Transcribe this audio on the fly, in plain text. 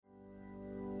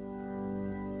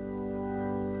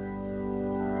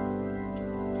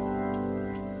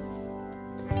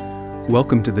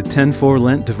Welcome to the 10-4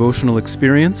 Lent devotional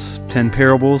experience, 10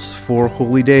 parables, 4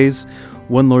 holy days,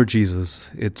 1 Lord Jesus.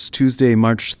 It's Tuesday,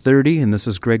 March 30, and this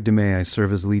is Greg DeMay. I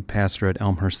serve as lead pastor at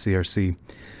Elmhurst CRC.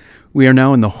 We are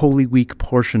now in the Holy Week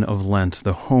portion of Lent,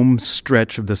 the home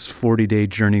stretch of this 40-day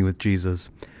journey with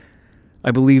Jesus.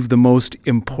 I believe the most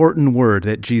important word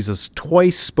that Jesus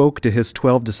twice spoke to his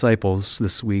 12 disciples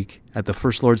this week at the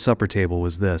First Lord's Supper table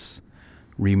was this: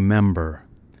 remember.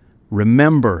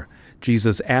 Remember,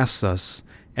 Jesus asks us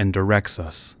and directs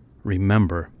us.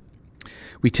 Remember.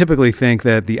 We typically think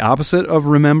that the opposite of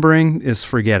remembering is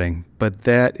forgetting, but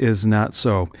that is not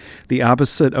so. The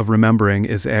opposite of remembering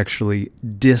is actually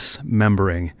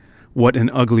dismembering. What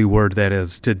an ugly word that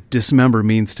is. To dismember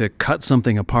means to cut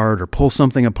something apart or pull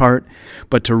something apart,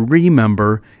 but to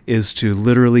remember is to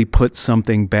literally put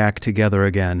something back together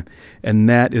again. And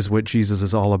that is what Jesus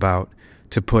is all about,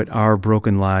 to put our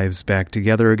broken lives back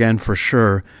together again for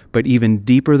sure, but even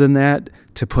deeper than that,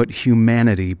 to put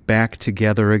humanity back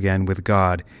together again with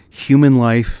God, human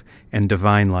life and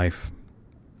divine life.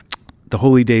 The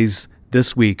holy days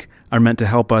this week are meant to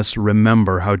help us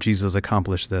remember how Jesus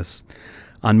accomplished this.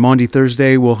 On Maundy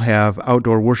Thursday, we'll have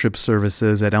outdoor worship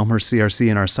services at Elmhurst CRC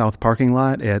in our south parking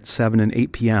lot at 7 and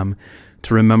 8 p.m.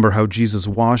 to remember how Jesus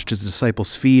washed his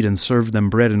disciples' feet and served them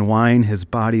bread and wine, his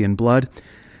body and blood.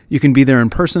 You can be there in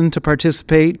person to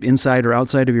participate, inside or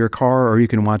outside of your car, or you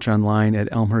can watch online at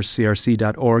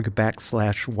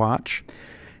elmhurstcrc.org/watch.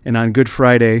 And on Good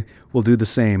Friday, we'll do the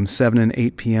same, 7 and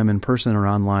 8 p.m. in person or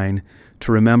online,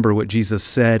 to remember what Jesus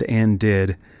said and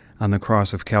did on the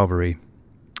cross of Calvary.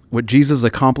 What Jesus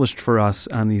accomplished for us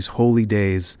on these holy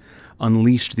days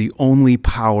unleashed the only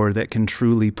power that can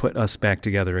truly put us back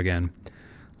together again.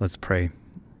 Let's pray.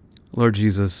 Lord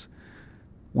Jesus,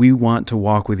 we want to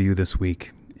walk with you this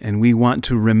week, and we want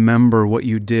to remember what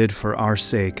you did for our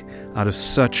sake out of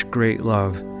such great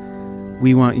love.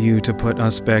 We want you to put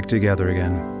us back together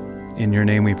again. In your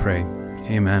name we pray.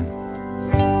 Amen.